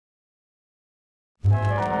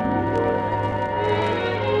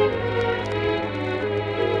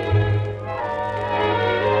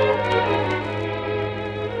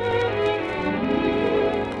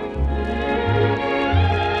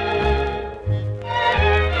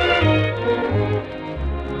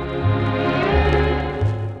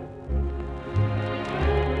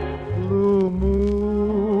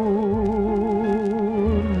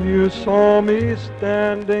saw me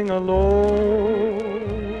standing alone,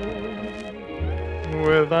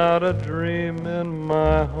 without a dream in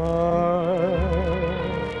my heart,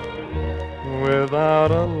 without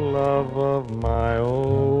a love of my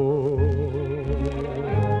own.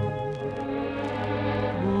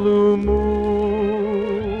 Blue moon,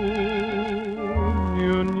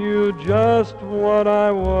 you knew just what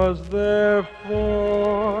I was there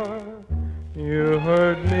for. You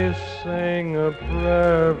heard me sing a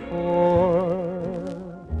prayer for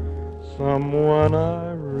someone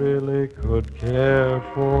I really could care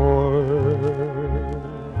for.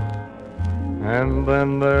 And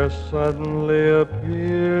then there suddenly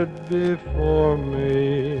appeared before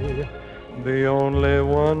me the only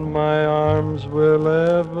one my arms will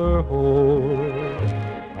ever hold.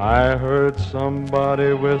 I heard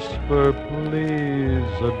somebody whisper,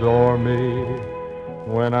 please adore me.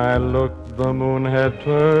 When I looked, the moon had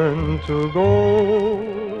turned to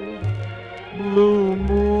gold. Blue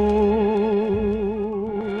moon,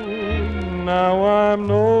 now I'm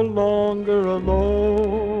no longer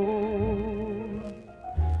alone,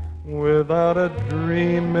 without a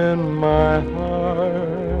dream in my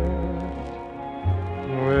heart,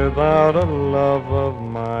 without a love of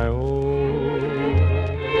my own.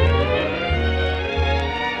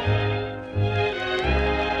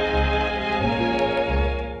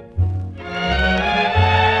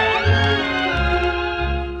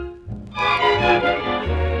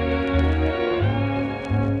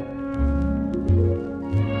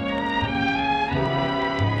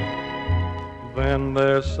 Then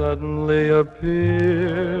there suddenly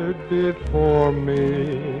appeared before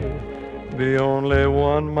me the only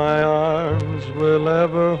one my arms will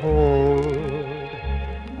ever hold.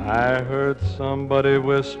 I heard somebody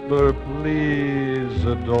whisper, please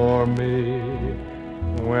adore me.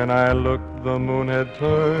 When I looked, the moon had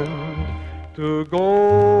turned to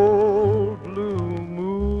gold. Blue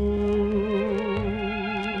moon,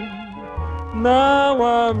 now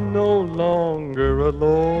I'm no longer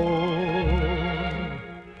alone,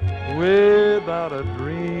 without a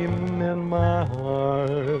dream in my heart,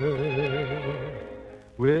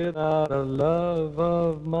 without a love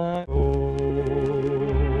of my